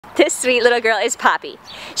This sweet little girl is Poppy.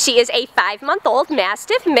 She is a 5-month-old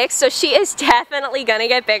Mastiff mix, so she is definitely gonna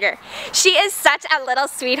get bigger. She is such a little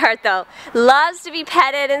sweetheart though. Loves to be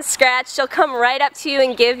petted and scratched. She'll come right up to you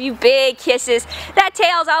and give you big kisses. That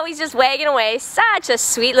tail's always just wagging away. Such a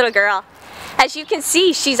sweet little girl. As you can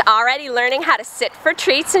see, she's already learning how to sit for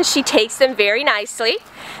treats and she takes them very nicely.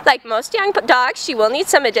 Like most young dogs, she will need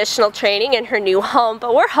some additional training in her new home,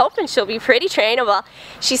 but we're hoping she'll be pretty trainable.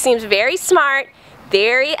 She seems very smart,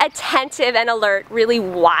 very attentive and alert, really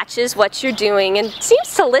watches what you're doing and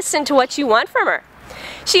seems to listen to what you want from her.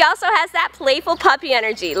 She also has that playful puppy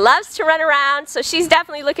energy, loves to run around, so she's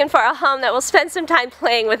definitely looking for a home that will spend some time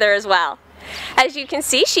playing with her as well. As you can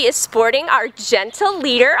see, she is sporting our gentle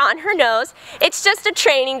leader on her nose. It's just a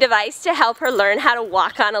training device to help her learn how to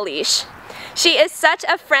walk on a leash. She is such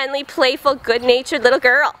a friendly, playful, good-natured little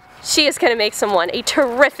girl. She is going to make someone a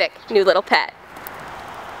terrific new little pet.